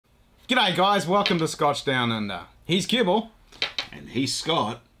G'day guys, welcome to Scotch Down Under. He's Kibble. And he's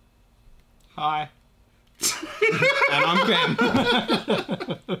Scott. Hi. And I'm Ben.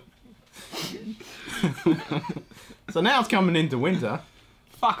 So now it's coming into winter.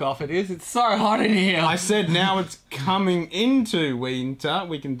 Fuck off, it is. It's so hot in here. I said now it's coming into winter.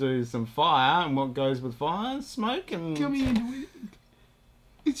 We can do some fire, and what goes with fire? Smoke and... Coming into winter.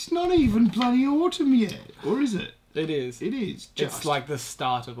 It's not even bloody autumn yet. Or is it? It is. It is. Just. It's like the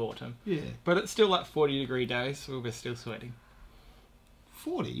start of autumn. Yeah. But it's still like 40-degree days, so we're still sweating.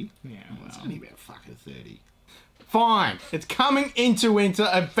 40? Yeah, well. It's only about fucking 30. Fine. It's coming into winter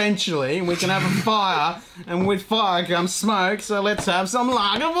eventually, and we can have a fire, and with fire comes smoke, so let's have some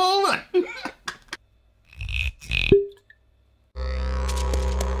Lagavulin.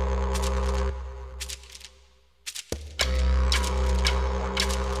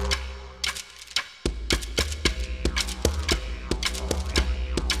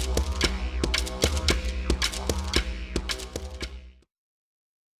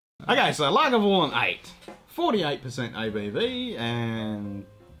 Okay, so Lagavulin 8. 48% ABV and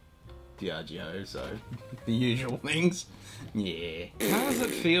Diageo, so the usual things. Yeah. How does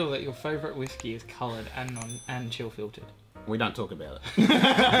it feel that your favourite whiskey is coloured and chill filtered? We don't talk about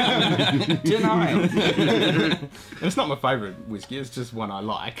it. Denial. It's not my favourite whiskey, it's just one I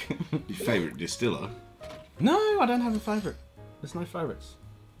like. Your favourite distiller? No, I don't have a favourite. There's no favourites.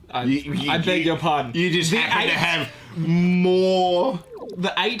 I beg your pardon. You just happen to have more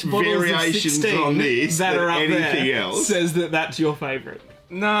The 8 bottles variations of 16 on this that than are up anything there else. says that that's your favourite.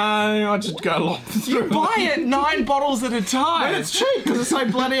 No, I just go along. You buy it 9 bottles at a But time. it's cheap because it's so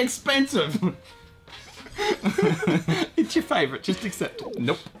bloody expensive. It's your favourite, just accept it.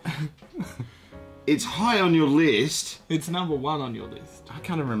 Nope. It's high on your list. It's number 1 on your list. I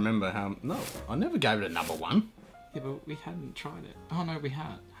can't even remember how... No, I never gave it a number 1. Yeah, but we hadn't tried it. Oh no, we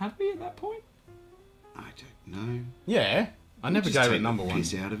had. Had we at that point? I don't know. Yeah, I never Just gave take it number the 1.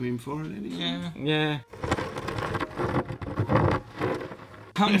 piss out of him for it anyway. Yeah. Yeah.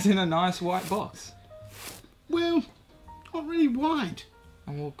 Comes in a nice white box. Well, not really white.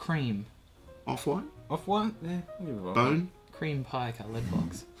 And we'll cream. Off-white? Off-white? Yeah, I'll give it a Bone? Cream pie coloured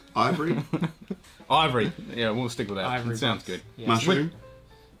box. Ivory? Ivory. Yeah, we'll stick with that. Ivory It sounds box. good. Yeah. Mushroom?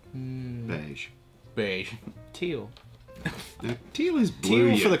 Mm, Beige. Beige. teal. No, teal is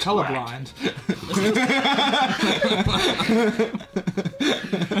blue. Teal for the twat. colourblind.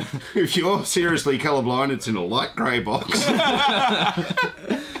 If you're seriously colourblind, it's in a light grey box.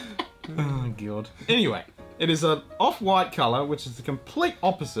 Oh, God. Anyway, it is an off-white colour, which is the complete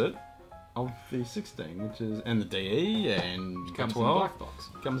opposite of the 16, which is... And the DE, and the Comes 12. in the black box.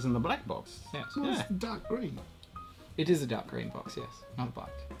 Comes in the black box. Yes. No, Yeah. it's dark green. It is a dark green box, yes. Not black.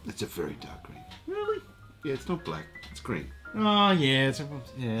 It's a very dark green. Really? Yeah, it's not black. It's green. Oh, yeah. It's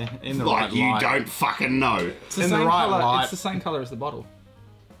yeah, in the Like right you light. don't fucking know. It's the In the same right colour. light. It's the same colour as the bottle.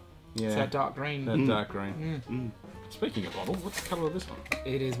 Yeah. It's that dark green. That dark green. Mm. Speaking of bottle, what's the colour of this one?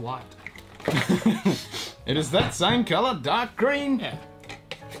 It is white. It is that same colour, dark green. Yeah.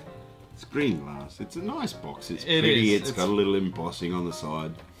 It's green glass. It's a nice box. It's It pretty. is. It's got a little embossing on the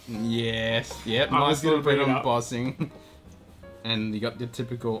side. Yes. Yep. I was Nice gonna little bit bring of it up. embossing. And you got the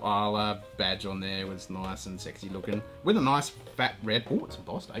typical Islay badge on there, which is nice and sexy looking, with a nice fat red. Oh, it's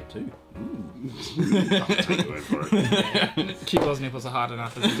embossed 8 too. I'll take your word for it. Kibo's nipples are hard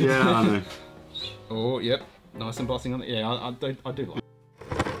enough. As Yeah, I know. Oh, yep. Nice embossing on it. Yeah, I do like it.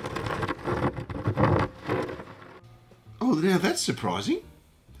 Oh, now that's surprising.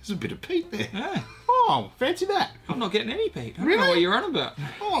 There's a bit of peat there. Yeah. Oh, fancy that. I'm not getting any peat. I don't know Really? what you're on about.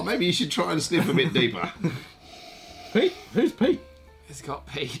 Oh, maybe you should try and sniff a bit deeper. Pete? Who's Pete? It's got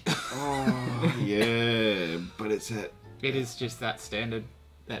peat. Oh, yeah, but it's that. It is just that standard,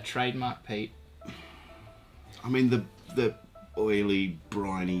 that trademark peat. I mean, the oily,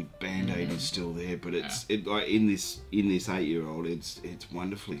 briny band-aid is still there, but it's like in this 8-year-old, it's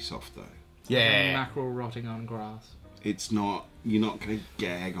wonderfully soft though. Yeah. Mackerel rotting on grass. It's not. You're not going to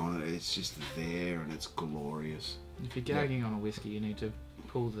gag on it. It's just there, and it's glorious. If you're gagging on a whiskey, you need to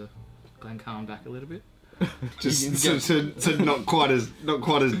pull the Glencairn back a little bit. Just so not quite as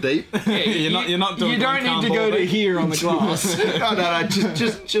deep. Yeah, You're not doing You don't need to go to here on the glass. No,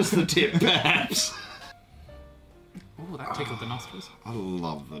 just the tip, perhaps. Oh, that tickled the nostrils. I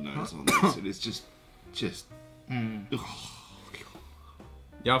love the nose on this. It is just.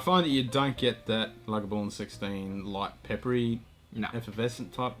 Yeah, I find that you don't get that Lagavulin 16 light peppery, No.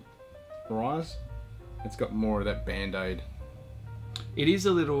 effervescent type rise. It's got more of that band-aid. It is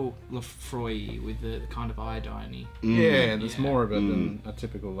a little Lefroy with the kind of iodine-y. Yeah, there's Yeah. more of it than a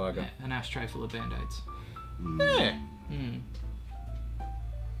typical lager. Yeah, an ashtray full of band-aids. Yeah. Mm.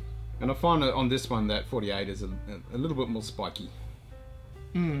 And I find that on this one that 48 is a little bit more spiky.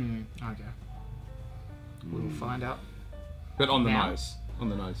 Okay. We'll find out. But on the Now? nose. On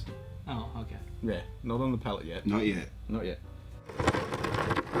the nose. Oh, okay. Yeah, not on the palate yet. Not yet. Not yet.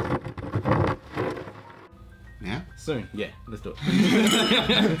 Now? Soon. Yeah, let's do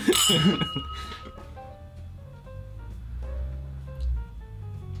it.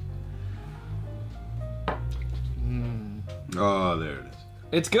 Oh, there it is.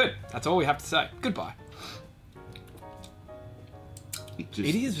 It's good. That's all we have to say. Goodbye. It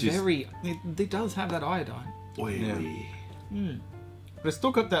is very... It does have that iodine. oily. But it's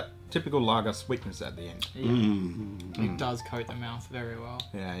still got that typical lager sweetness at the end. Yeah. It does coat the mouth very well.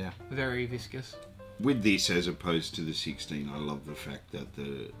 Yeah, yeah. Very viscous. With this, as opposed to the 16, I love the fact that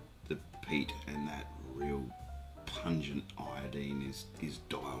the peat and that real pungent iodine is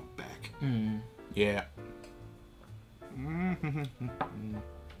dialed back. Yeah.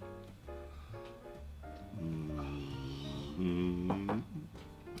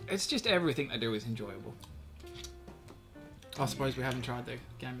 It's just everything they do is enjoyable. I suppose we haven't tried the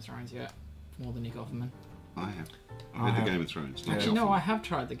Game of Thrones yet. Or the Nick Offerman. I have. I had the Game of Thrones. Yeah. Actually, no, I have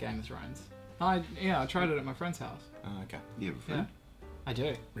tried the Game of Thrones. I tried it at my friend's house. Oh, okay. You have a Yeah. friend? I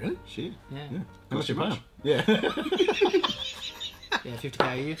do. Really? Shit. Yeah. Yeah. How Cost much you you pay much? 'em? Yeah. Yeah,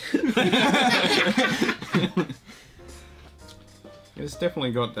 50k a year. It's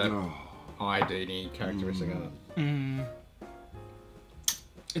definitely got that Oh. iodine characteristic on it.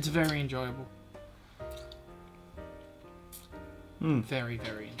 It's very enjoyable. Very,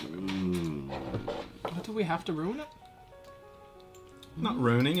 very enjoyable. What, do we have to ruin it? Not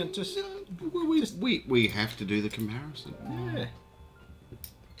ruining it, just... We have to do the comparison. Yeah.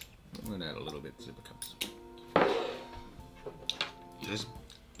 I'm going to add a little bit, see what comes. There's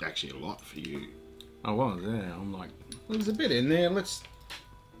actually a lot for you. I was, yeah. I'm like, well, there's a bit in there. Let's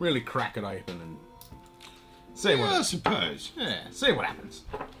really crack it open and see Yeah, I what... suppose. Yeah, see what happens.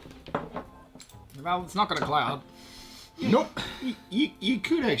 Well, it's not got a cloud. Nope. You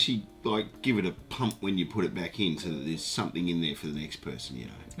could actually like give it a pump when you put it back in, so that there's something in there for the next person. You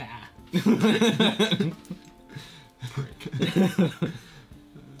know. Nah.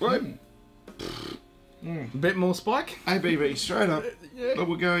 Right. A bit more spike. ABV straight up. Yeah. But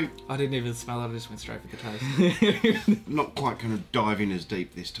we'll go. I didn't even smell it, I just went straight for the taste. Not quite going to dive in as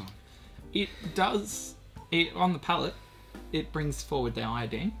deep this time. It does, on the palate, it brings forward the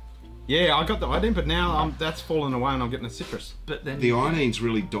iodine, Yeah, I got the iodine, but now that's fallen away and I'm getting a citrus. but then... The iodine's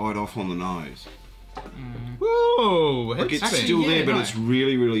really died off on the nose. Whoa! Like it's Actually, still yeah, there, but no. it's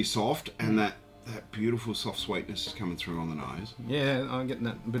really, really soft, and that beautiful soft sweetness is coming through on the nose. Yeah, I'm getting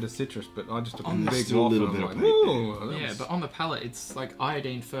that bit of citrus, but I just took And a there's big still a waft little and bit I'm of like, peat whoa! that Yeah, was- but on the palate, it's like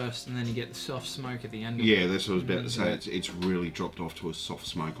iodine first, and then you get the soft smoke at the end of Yeah, it. that's what I was about to say. It's really dropped off to a soft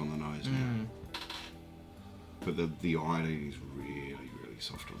smoke on the nose now. But the iodine is really, really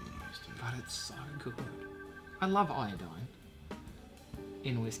soft on the nose too. But it's so good. I love iodine.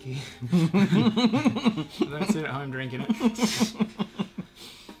 In whiskey. I don't sit at home drinking it.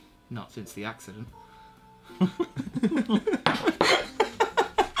 Not since the accident.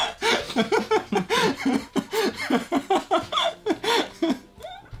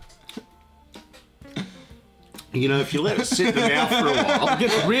 You know, if you let it sit in the mouth for a while, It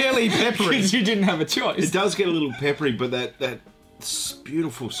gets really peppery. Because you didn't have a choice. it does get a little peppery, but that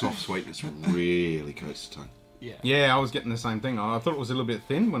beautiful soft sweetness really coats the tongue. Yeah. Yeah, I was getting the same thing. I thought it was a little bit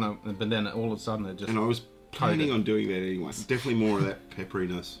thin but then all of a sudden it just... And I was planning Coated. on doing that anyway. Definitely more of that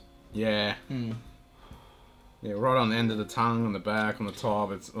pepperiness. Yeah. Yeah, right on the end of the tongue, on the back, on the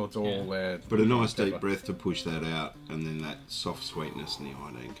top, it's all Yeah. there. But a nice deep Pepper. breath to push that out, and then that soft sweetness and the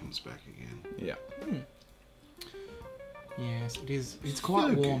iodine comes back again. Yeah. Yes, it is. It's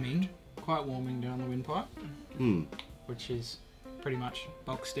quite So warming. Quite warming down the windpipe. Hmm. Which is pretty much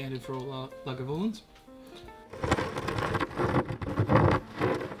bulk standard for all Lagavulins.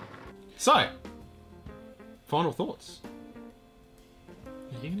 So, final thoughts.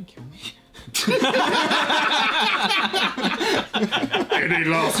 Are you gonna kill me? Any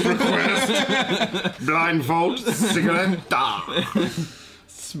last request? Blindfold, cigarette, da.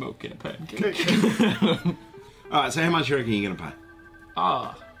 Smoking a pancake. Alright, so how much do you reckon you're going to pay?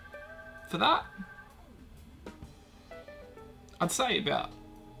 For that, I'd say about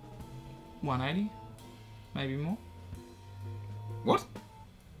 180, maybe more. What?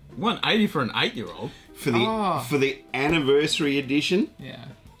 180 for an 8-year-old? For Oh. the anniversary edition, Yeah.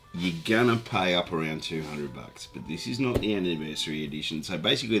 you're gonna pay up around $200, but this is not the anniversary edition. So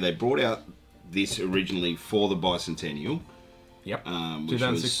basically, they brought out this originally for the bicentennial, Yep. which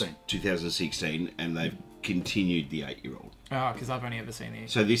 2016. was 2016, and they've continued the 8-year-old. Oh, because I've only ever seen the...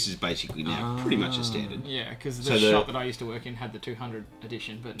 So this is basically now pretty much a standard. Yeah, because the So the- shop that I used to work in had the 200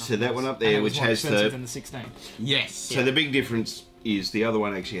 edition, but So that nothing one else. up there, And it was which more has expensive the- than the 16. Yes. So the big difference is the other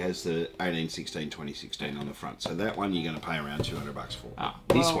one actually has the 1816, 2016 on the front. So that one you're going to pay around $200 for. Ah,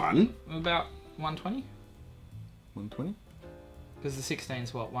 This well, one, About 120? 120? Because the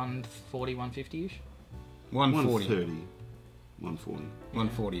 16's what, 140, 150-ish? 140. 130, 140.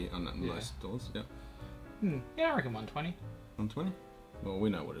 140 on Yeah. most stores, yeah. Yeah, I reckon 120. 120? Well,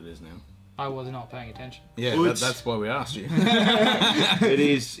 we know what it is now. I was not paying attention. Yeah, Well, that's why we asked you. It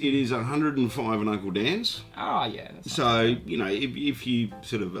is 105 in Uncle Dan's. Oh, yeah. That's not So, you know, if you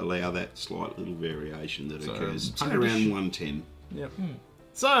sort of allow that slight little variation that So, occurs, say 100-ish? around 110. Yep.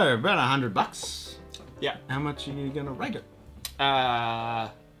 So, about $100. Yeah. How much are you going to rate it?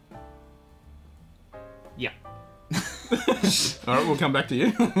 Yeah. Alright, we'll come back to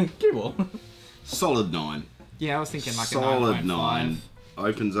you. Give all. Solid 9. Yeah, I was thinking like Solid a 9.5. 9.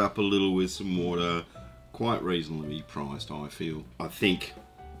 Opens up a little with some water. Quite reasonably priced, I feel. I think,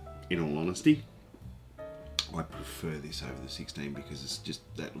 in all honesty, I prefer this over the 16 because it's just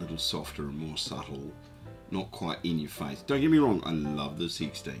that little softer and more subtle. Not quite in your face. Don't get me wrong, I love the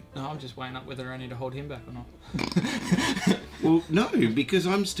 16. No, I'm just weighing up whether I need to hold him back or not. Well, no, because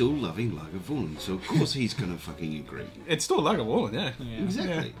I'm still loving Lagavulin, so of course he's going to fucking agree. It's still Lagavulin, yeah. Yeah.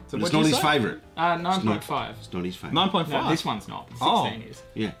 Exactly. Yeah. So But it's what'd not you his say? favourite. 9.5. It's not his favourite. 9.5. No, this one's not. The 16 Oh. is.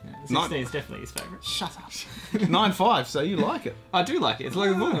 Yeah. Yeah, the 16 is definitely his favourite. Shut up. 9.5, so you like it. I do like it. It's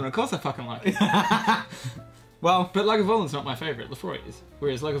Lagavulin. Of course I fucking like it. Well, But Lagavulin's not my favourite. Lefroy is.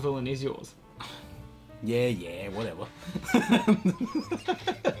 Whereas Lagavulin is yours. yeah, whatever.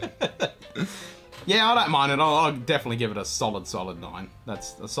 Yeah, I don't mind it. I'll definitely give it a solid 9.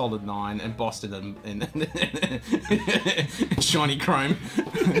 That's a solid 9, embossed in shiny chrome.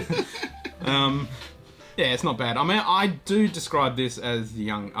 Yeah, it's not bad. I mean, I do describe this as the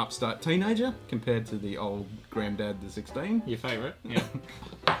young upstart teenager compared to the old granddad, the 16. Your favourite. Yeah.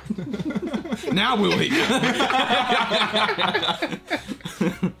 Now will he?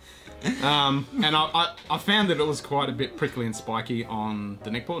 And I found that it was quite a bit prickly and spiky on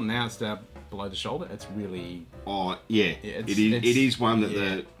the neck port, and now it's down below the shoulder. It's really... Oh, yeah. Yeah, It is one that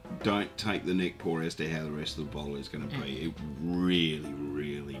yeah. don't take the neck pour as to how the rest of the bottle is going to be. It really,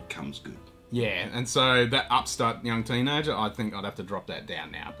 really comes good. Yeah, and so that upstart young teenager, I think I'd have to drop that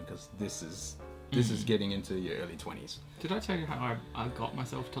down now because this is getting into your early 20s. Did I tell you how I got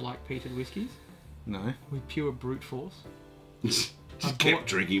myself to like peated whiskies? No? With pure brute force. Just I kept bought-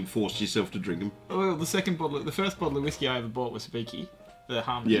 drinking, forced yourself to drink them. Well, the first bottle of whiskey I ever bought was Sabiki, the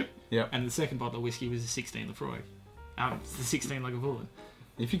Harmony. Yep. Yep. And the second bottle of whiskey was the 16 Lefroy. It's the 16 Lagavulin.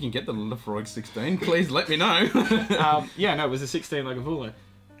 If you can get the Lefroy 16, please let me know. Yeah, no, it was the 16 Lagavulin.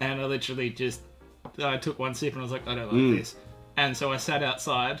 And I literally I took one sip and I was like, I don't like this. And so I sat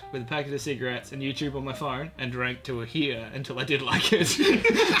outside with a packet of cigarettes and YouTube on my phone and drank to here until I did like it.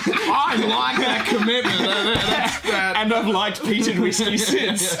 I like that commitment. And I've liked peated whiskey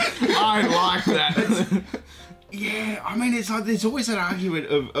since. I like that. Yeah, I mean, it's like there's always that argument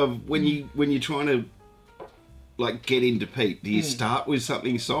of when you're trying to like get into peat. Do you start with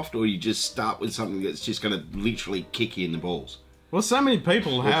something soft or you just start with something that's just going to literally kick you in the balls? Well, so many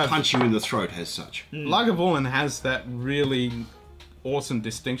people Or have... punch you in the throat as such. Lagavulin has that really awesome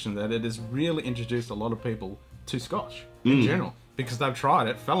distinction that it has really introduced a lot of people to Scotch in general. Because they've tried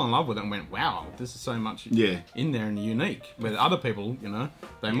it, fell in love with it and went, wow, this is so much in there and unique. Where other people, you know,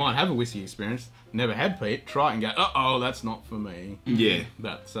 they might have a whiskey experience, never had peat, try it and go, uh-oh, that's not for me. Yeah.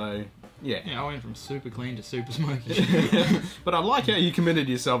 But, so, yeah. Yeah, I went from super clean to super smoky. But I like how you committed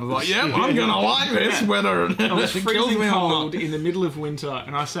yourself. Like, yeah, I'm going to like this, whether it I was kills freezing me or cold not. in the middle of winter,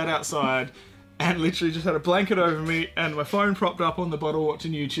 and I sat outside and literally just had a blanket over me and my phone propped up on the bottle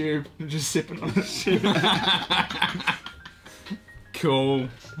watching YouTube and just sipping on it. Cool.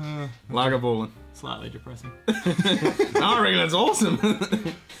 Lagavulin. Slightly depressing. I reckon that's awesome.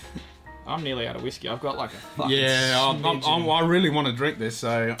 I'm nearly out of whiskey. I've got like a fucking Yeah, smidgen. I really want to drink this,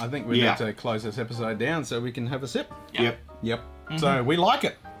 so I think we Yeah. need to close this episode down so we can have a sip. Yep. Yep. So we like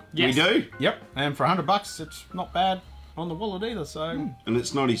it. Yes. We do. Yep. And for $100, it's not bad on the wallet either. So And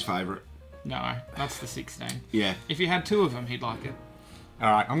it's not his favourite. No, that's the 16. Yeah. If you had two of them, he'd like it.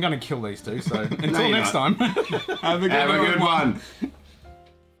 all right, I'm going to kill these two. So until you're next not. time. Have a Have a good one.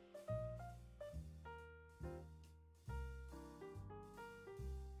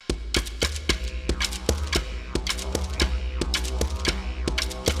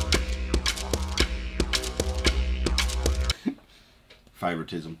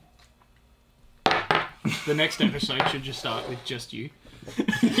 The next episode should just start with just you.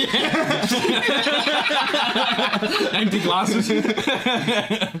 Empty glasses.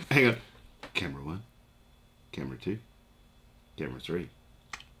 Hang on. Camera 1. Camera 2. Camera 3.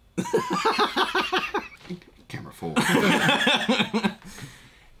 Camera 4.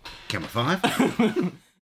 Camera 5.